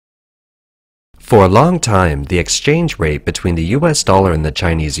For a long time, the exchange rate between the US dollar and the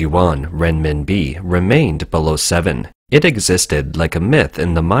Chinese Yuan Renminbi remained below 7. It existed like a myth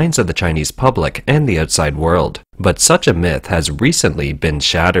in the minds of the Chinese public and the outside world, but such a myth has recently been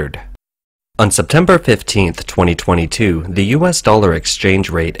shattered. On September 15, 2022, the US dollar exchange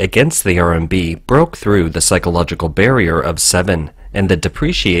rate against the RMB broke through the psychological barrier of 7, and the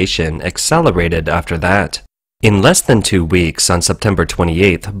depreciation accelerated after that. In less than 2 weeks, on September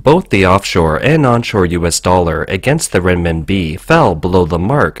 28th, both the offshore and onshore US dollar against the renminbi fell below the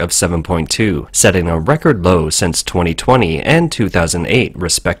mark of 7.2, setting a record low since 2020 and 2008,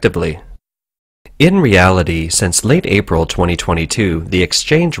 respectively. In reality, since late April 2022, the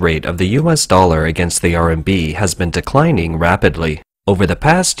exchange rate of the US dollar against the RMB has been declining rapidly. Over the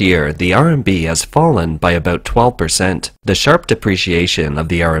past year, the RMB has fallen by about 12%. The sharp depreciation of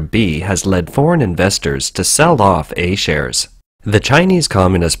the RMB has led foreign investors to sell off A shares. The Chinese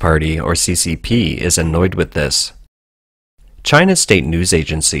Communist Party, or CCP, is annoyed with this. China's state news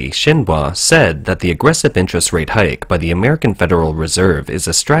agency, Xinhua, said that the aggressive interest rate hike by the American Federal Reserve is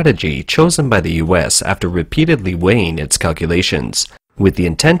a strategy chosen by the US after repeatedly weighing its calculations, with the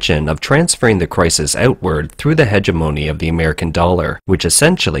intention of transferring the crisis outward through the hegemony of the American dollar, which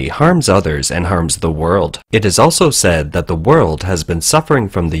essentially harms others and harms the world. It is also said that the world has been suffering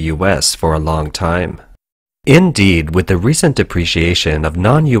from the US for a long time. Indeed, with the recent depreciation of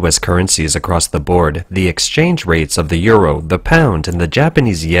non-US currencies across the board, the exchange rates of the euro, the pound, and the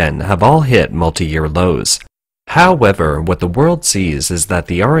Japanese yen have all hit multi-year lows. However, what the world sees is that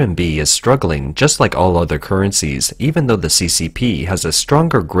the RMB is struggling just like all other currencies, even though the CCP has a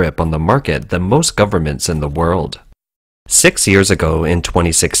stronger grip on the market than most governments in the world. 6 years ago, in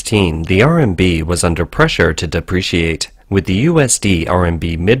 2016, the RMB was under pressure to depreciate, with the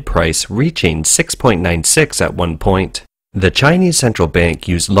USD-RMB mid-price reaching 6.96 at one point. The Chinese central bank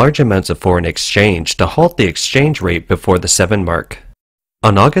used large amounts of foreign exchange to halt the exchange rate before the 7 mark.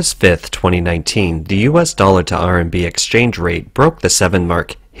 On August 5, 2019, the US dollar to RMB exchange rate broke the 7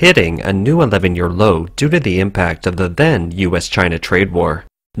 mark, hitting a new 11-year low due to the impact of the then US-China trade war.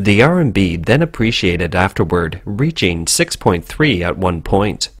 The RMB then appreciated afterward, reaching 6.3 at one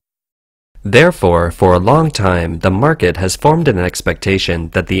point. Therefore, for a long time, the market has formed an expectation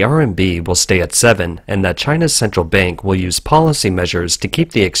that the RMB will stay at 7 and that China's central bank will use policy measures to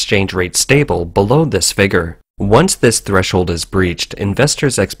keep the exchange rate stable below this figure. Once this threshold is breached,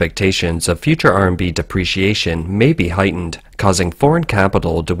 investors' expectations of future RMB depreciation may be heightened, causing foreign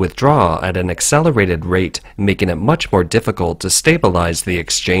capital to withdraw at an accelerated rate, making it much more difficult to stabilize the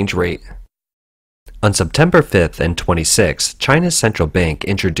exchange rate. On September 5th and 26th, China's central bank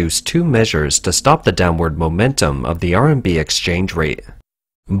introduced 2 measures to stop the downward momentum of the RMB exchange rate.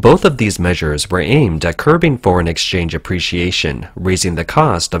 Both of these measures were aimed at curbing foreign exchange appreciation, raising the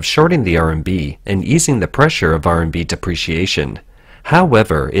cost of shorting the RMB, and easing the pressure of RMB depreciation.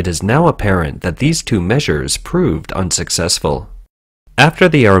 However, it is now apparent that these 2 measures proved unsuccessful. After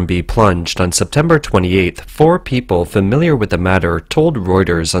the RMB plunged on September 28th, 4 people familiar with the matter told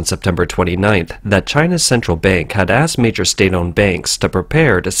Reuters on September 29th that China's central bank had asked major state-owned banks to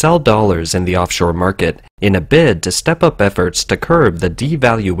prepare to sell dollars in the offshore market in a bid to step up efforts to curb the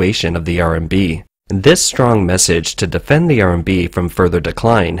devaluation of the RMB. This strong message to defend the RMB from further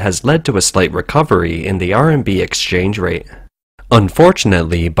decline has led to a slight recovery in the RMB exchange rate.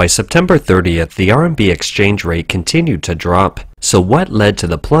 Unfortunately, by September 30th, the RMB exchange rate continued to drop. So what led to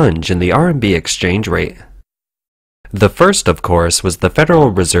the plunge in the RMB exchange rate? The first, of course, was the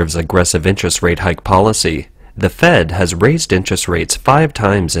Federal Reserve's aggressive interest rate hike policy. The Fed has raised interest rates 5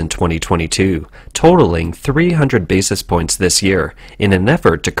 times in 2022, totaling 300 basis points this year, in an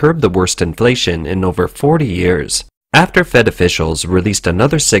effort to curb the worst inflation in over 40 years. After Fed officials released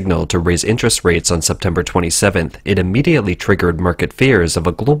another signal to raise interest rates on September 27th, it immediately triggered market fears of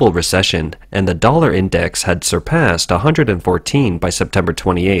a global recession, and the dollar index had surpassed 114 by September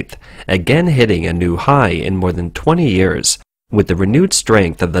 28th, again hitting a new high in more than 20 years. With the renewed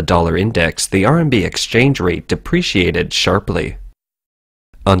strength of the dollar index, the RMB exchange rate depreciated sharply.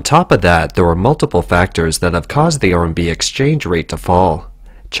 On top of that, there were multiple factors that have caused the RMB exchange rate to fall.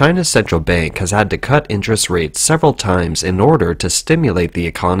 China's central bank has had to cut interest rates several times in order to stimulate the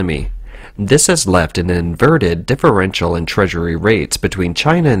economy. This has left an inverted differential in treasury rates between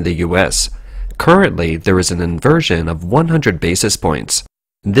China and the US. Currently, there is an inversion of 100 basis points.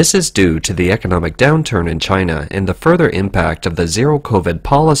 This is due to the economic downturn in China and the further impact of the zero-COVID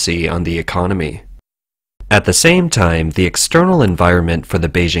policy on the economy. At the same time, the external environment for the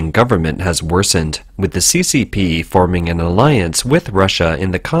Beijing government has worsened, with the CCP forming an alliance with Russia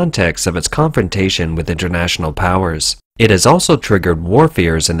in the context of its confrontation with international powers. It has also triggered war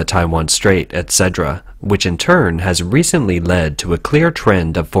fears in the Taiwan Strait, etc., which in turn has recently led to a clear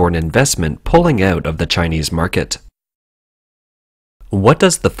trend of foreign investment pulling out of the Chinese market. What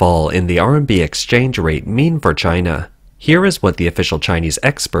does the fall in the RMB exchange rate mean for China? Here is what the official Chinese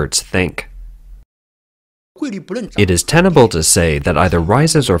experts think. It is tenable to say that either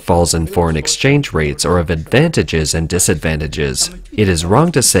rises or falls in foreign exchange rates are of advantages and disadvantages. It is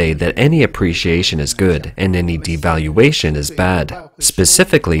wrong to say that any appreciation is good and any devaluation is bad.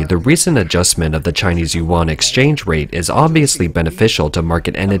 Specifically, the recent adjustment of the Chinese yuan exchange rate is obviously beneficial to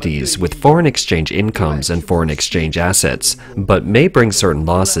market entities with foreign exchange incomes and foreign exchange assets, but may bring certain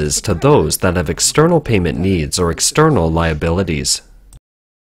losses to those that have external payment needs or external liabilities.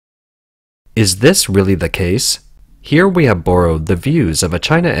 Is this really the case? Here we have borrowed the views of a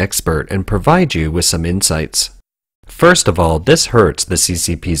China expert and provide you with some insights. First of all, this hurts the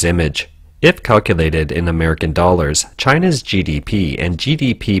CCP's image. If calculated in American dollars, China's GDP and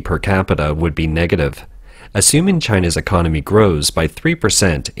GDP per capita would be negative. Assuming China's economy grows by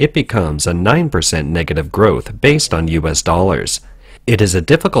 3%, it becomes a 9% negative growth based on US dollars. It is a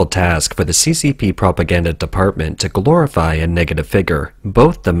difficult task for the CCP propaganda department to glorify a negative figure,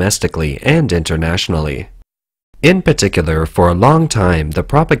 both domestically and internationally. In particular, for a long time, the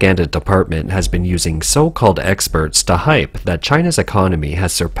propaganda department has been using so-called experts to hype that China's economy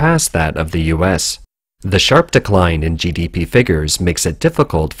has surpassed that of the US. The sharp decline in GDP figures makes it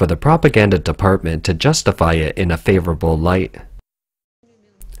difficult for the propaganda department to justify it in a favorable light.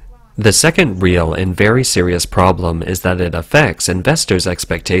 The second real and very serious problem is that it affects investors'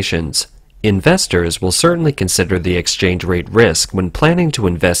 expectations. Investors will certainly consider the exchange rate risk when planning to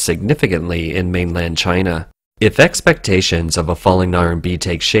invest significantly in mainland China. If expectations of a falling RMB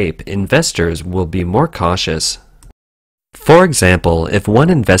take shape, investors will be more cautious. For example, if one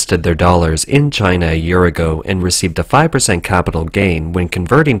invested their dollars in China a year ago and received a 5% capital gain when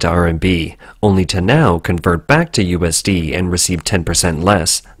converting to RMB, only to now convert back to USD and receive 10%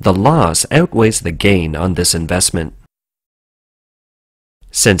 less, the loss outweighs the gain on this investment.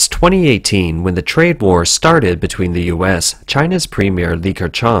 Since 2018, when the trade war started between the US, China's Premier Li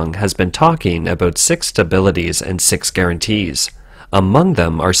Keqiang has been talking about 6 stabilities and 6 guarantees. Among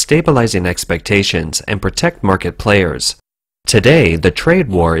them are stabilizing expectations and protect market players. Today, the trade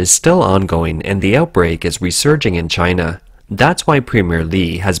war is still ongoing and the outbreak is resurging in China. That's why Premier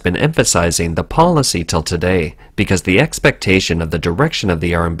Li has been emphasizing the policy till today, because the expectation of the direction of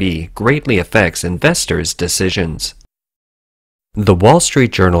the RMB greatly affects investors' decisions. The Wall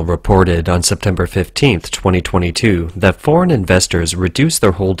Street Journal reported on September 15, 2022, that foreign investors reduced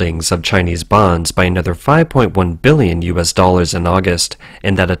their holdings of Chinese bonds by another $5.1 billion in August,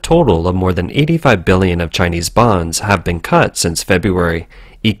 and that a total of more than 85 billion of Chinese bonds have been cut since February,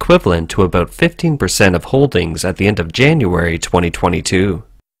 equivalent to about 15% of holdings at the end of January 2022.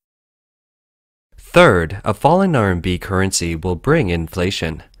 Third, a falling RMB currency will bring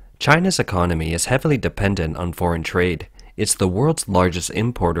inflation. China's economy is heavily dependent on foreign trade. It's the world's largest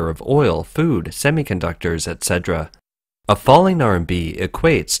importer of oil, food, semiconductors, etc. A falling RMB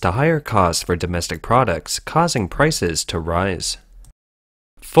equates to higher costs for domestic products, causing prices to rise.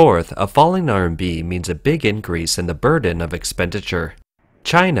 Fourth, a falling RMB means a big increase in the burden of expenditure.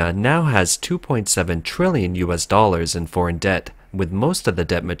 China now has $2.7 trillion in foreign debt, with most of the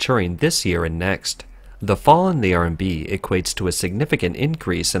debt maturing this year and next. The fall in the RMB equates to a significant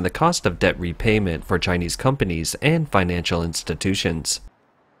increase in the cost of debt repayment for Chinese companies and financial institutions.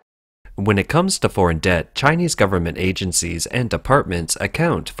 When it comes to foreign debt, Chinese government agencies and departments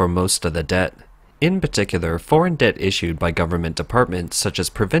account for most of the debt. In particular, foreign debt issued by government departments such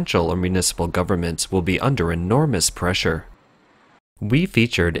as provincial or municipal governments will be under enormous pressure. We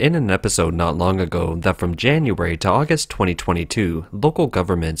featured in an episode not long ago that from January to August 2022, local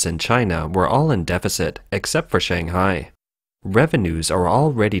governments in China were all in deficit, except for Shanghai. Revenues are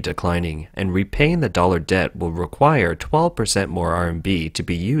already declining, and repaying the dollar debt will require 12% more RMB to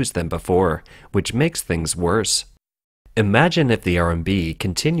be used than before, which makes things worse. Imagine if the RMB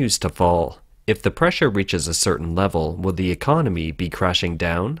continues to fall. If the pressure reaches a certain level, will the economy be crashing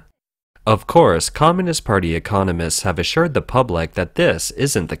down? Of course, Communist Party economists have assured the public that this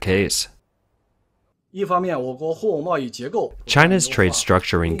isn't the case. China's trade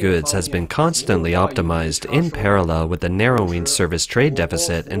structure in goods has been constantly optimized in parallel with the narrowing service trade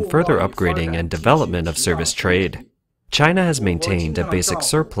deficit and further upgrading and development of service trade. China has maintained a basic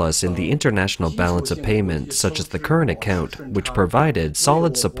surplus in the international balance of payments, such as the current account, which provided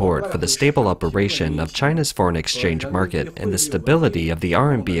solid support for the stable operation of China's foreign exchange market and the stability of the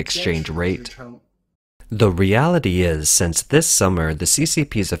RMB exchange rate. The reality is, since this summer, the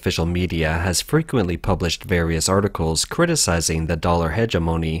CCP's official media has frequently published various articles criticizing the dollar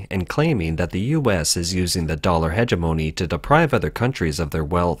hegemony and claiming that the US is using the dollar hegemony to deprive other countries of their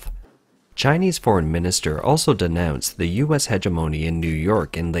wealth. Chinese Foreign Minister also denounced the US hegemony in New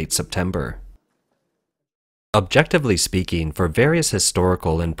York in late September. Objectively speaking, for various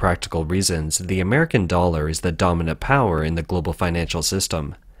historical and practical reasons, the American dollar is the dominant power in the global financial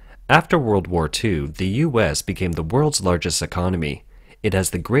system. After World War II, the US became the world's largest economy. It has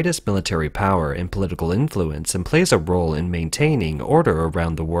the greatest military power and political influence and plays a role in maintaining order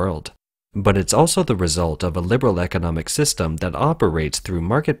around the world. But it's also the result of a liberal economic system that operates through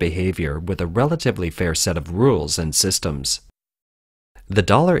market behavior with a relatively fair set of rules and systems. The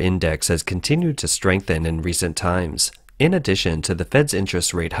dollar index has continued to strengthen in recent times. In addition to the Fed's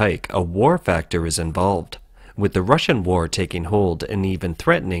interest rate hike, a war factor is involved. With the Russian war taking hold and even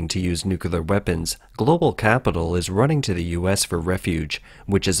threatening to use nuclear weapons, global capital is running to the US for refuge,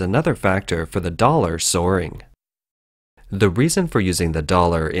 which is another factor for the dollar soaring. The reason for using the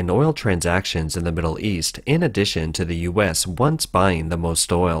dollar in oil transactions in the Middle East, in addition to the US once buying the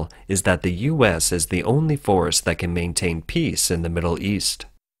most oil, is that the US is the only force that can maintain peace in the Middle East.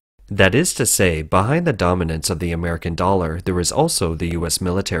 That is to say, behind the dominance of the American dollar, there is also the US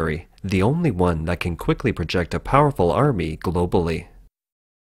military, the only one that can quickly project a powerful army globally.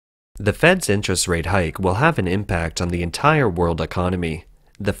 The Fed's interest rate hike will have an impact on the entire world economy.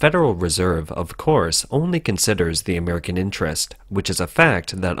 The Federal Reserve, of course, only considers the American interest, which is a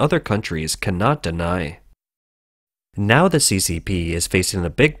fact that other countries cannot deny. Now the CCP is facing a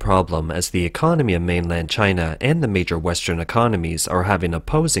big problem as the economy of mainland China and the major Western economies are having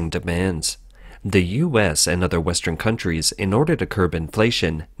opposing demands. The US and other Western countries, in order to curb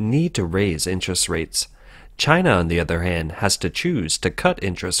inflation, need to raise interest rates. China, on the other hand, has to choose to cut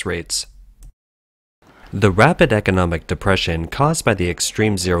interest rates. The rapid economic depression caused by the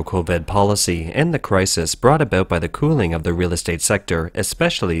extreme zero-COVID policy and the crisis brought about by the cooling of the real estate sector,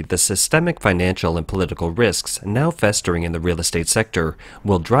 especially the systemic financial and political risks now festering in the real estate sector,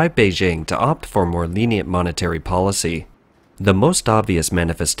 will drive Beijing to opt for more lenient monetary policy. The most obvious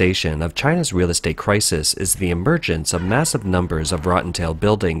manifestation of China's real estate crisis is the emergence of massive numbers of rotten-tail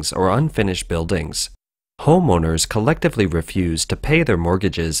buildings or unfinished buildings. Homeowners collectively refuse to pay their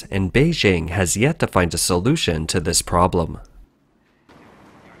mortgages, and Beijing has yet to find a solution to this problem.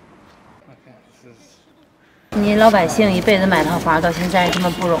 你老百姓一辈子买套房到现在这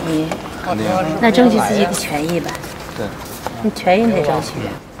么不容易，那争取自己的权益呗。对，你权益你得争取。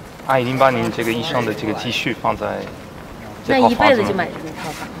阿已经把您这个一生的这个积蓄放在那一辈子就买这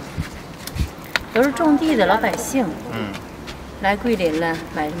套房，都是种地的老百姓。来桂林了，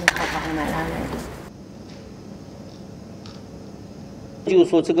买这么套房，买来的。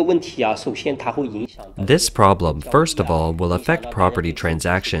 This problem, first of all, will affect property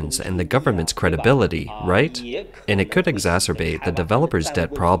transactions and the government's credibility, right? And it could exacerbate the developer's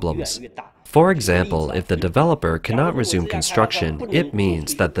debt problems. For example, if the developer cannot resume construction, it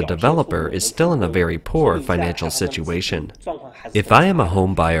means that the developer is still in a very poor financial situation. If I am a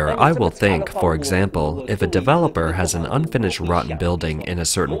home buyer, I will think, for example, if a developer has an unfinished rotten building in a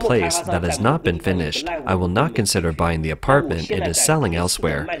certain place that has not been finished, I will not consider buying the apartment it is selling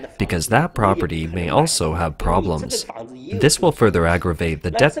elsewhere, because that property may also have problems. This will further aggravate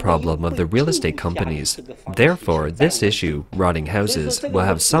the debt problem of the real estate companies. Therefore, this issue, rotting houses, will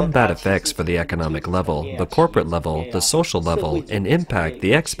have some bad effects for the economic level, the corporate level, the social level, and impact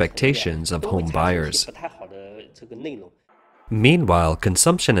the expectations of home buyers. Meanwhile,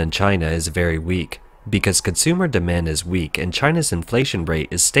 consumption in China is very weak. Because consumer demand is weak and China's inflation rate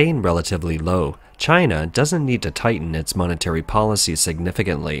is staying relatively low, China doesn't need to tighten its monetary policy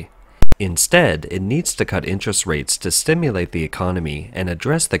significantly. Instead, it needs to cut interest rates to stimulate the economy and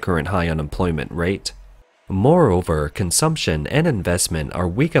address the current high unemployment rate. Moreover, consumption and investment are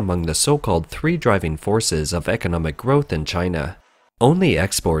weak among the so-called three driving forces of economic growth in China. Only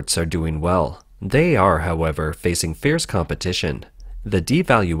exports are doing well. They are, however, facing fierce competition. The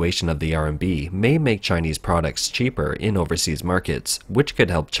devaluation of the RMB may make Chinese products cheaper in overseas markets, which could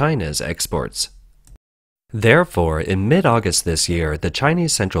help China's exports. Therefore, in mid-August this year, the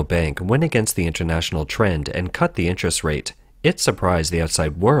Chinese central bank went against the international trend and cut the interest rate. It surprised the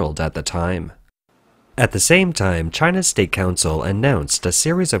outside world at the time. At the same time, China's State Council announced a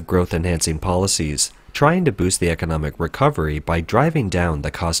series of growth-enhancing policies, trying to boost the economic recovery by driving down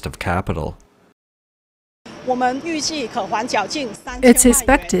the cost of capital. It's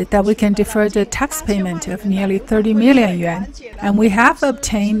expected that we can defer the tax payment of nearly 30 million yuan, and we have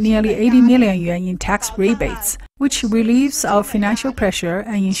obtained nearly 80 million yuan in tax rebates, which relieves our financial pressure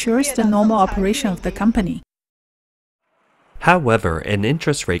and ensures the normal operation of the company. However, an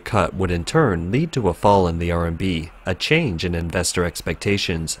interest rate cut would in turn lead to a fall in the RMB, a change in investor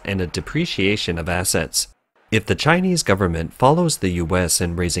expectations, and a depreciation of assets. If the Chinese government follows the US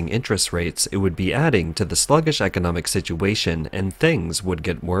in raising interest rates, it would be adding to the sluggish economic situation and things would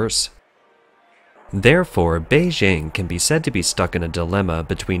get worse. Therefore, Beijing can be said to be stuck in a dilemma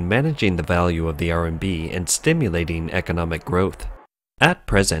between managing the value of the RMB and stimulating economic growth. At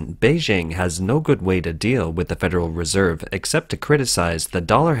present, Beijing has no good way to deal with the Federal Reserve except to criticize the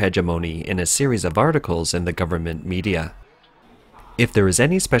dollar hegemony in a series of articles in the government media. If there is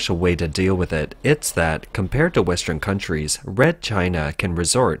any special way to deal with it, it's that, compared to Western countries, Red China can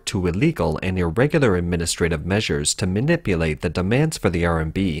resort to illegal and irregular administrative measures to manipulate the demands for the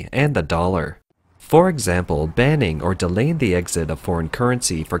RMB and the dollar. For example, banning or delaying the exit of foreign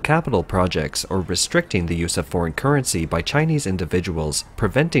currency for capital projects or restricting the use of foreign currency by Chinese individuals,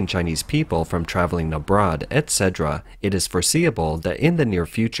 preventing Chinese people from traveling abroad, etc. It is foreseeable that in the near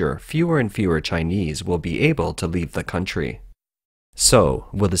future, fewer and fewer Chinese will be able to leave the country. So,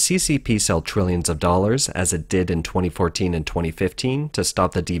 will the CCP sell trillions of dollars, as it did in 2014 and 2015, to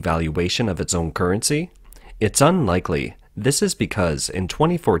stop the devaluation of its own currency? It's unlikely. This is because, in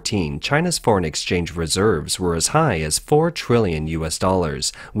 2014, China's foreign exchange reserves were as high as $4 trillion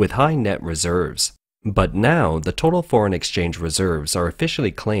US, with high net reserves. But now, the total foreign exchange reserves are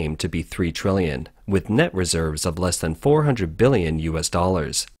officially claimed to be $3 trillion, with net reserves of less than $400 billion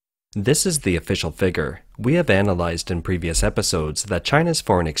US. This is the official figure. We have analyzed in previous episodes that China's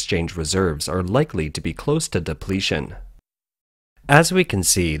foreign exchange reserves are likely to be close to depletion. As we can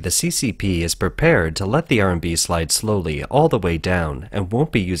see, the CCP is prepared to let the RMB slide slowly all the way down and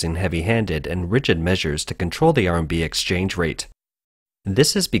won't be using heavy-handed and rigid measures to control the RMB exchange rate.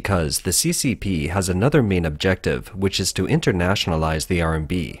 This is because the CCP has another main objective, which is to internationalize the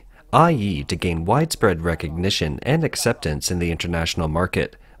RMB, i.e. to gain widespread recognition and acceptance in the international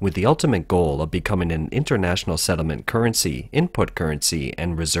market, with the ultimate goal of becoming an international settlement currency, input currency,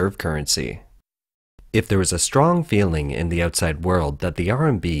 and reserve currency. If there is a strong feeling in the outside world that the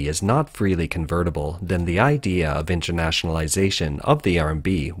RMB is not freely convertible, then the idea of internationalization of the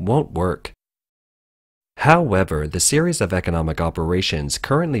RMB won't work. However, the series of economic operations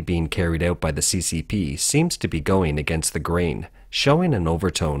currently being carried out by the CCP seems to be going against the grain, showing an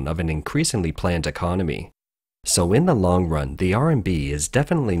overtone of an increasingly planned economy. So in the long run, the RMB is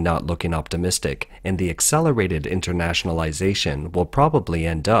definitely not looking optimistic, and the accelerated internationalization will probably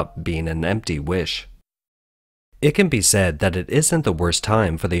end up being an empty wish. It can be said that it isn't the worst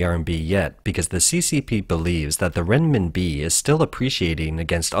time for the RMB yet because the CCP believes that the renminbi is still appreciating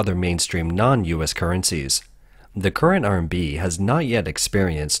against other mainstream non-US currencies. The current RMB has not yet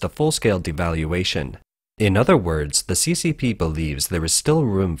experienced a full-scale devaluation. In other words, the CCP believes there is still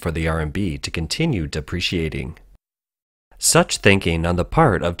room for the RMB to continue depreciating. Such thinking on the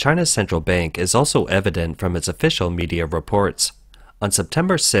part of China's central bank is also evident from its official media reports. On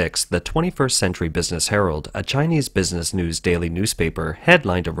September 6, the 21st Century Business Herald, a Chinese business news daily newspaper,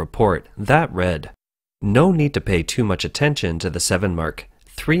 headlined a report that read, "No need to pay too much attention to the 7 mark.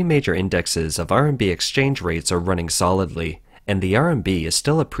 3 major indexes of RMB exchange rates are running solidly, and the RMB is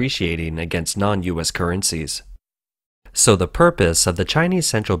still appreciating against non-US currencies." So the purpose of the Chinese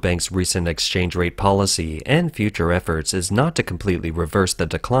central bank's recent exchange rate policy and future efforts is not to completely reverse the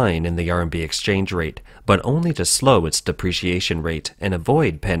decline in the RMB exchange rate, but only to slow its depreciation rate and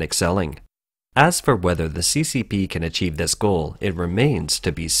avoid panic selling. As for whether the CCP can achieve this goal, it remains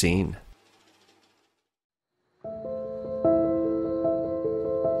to be seen.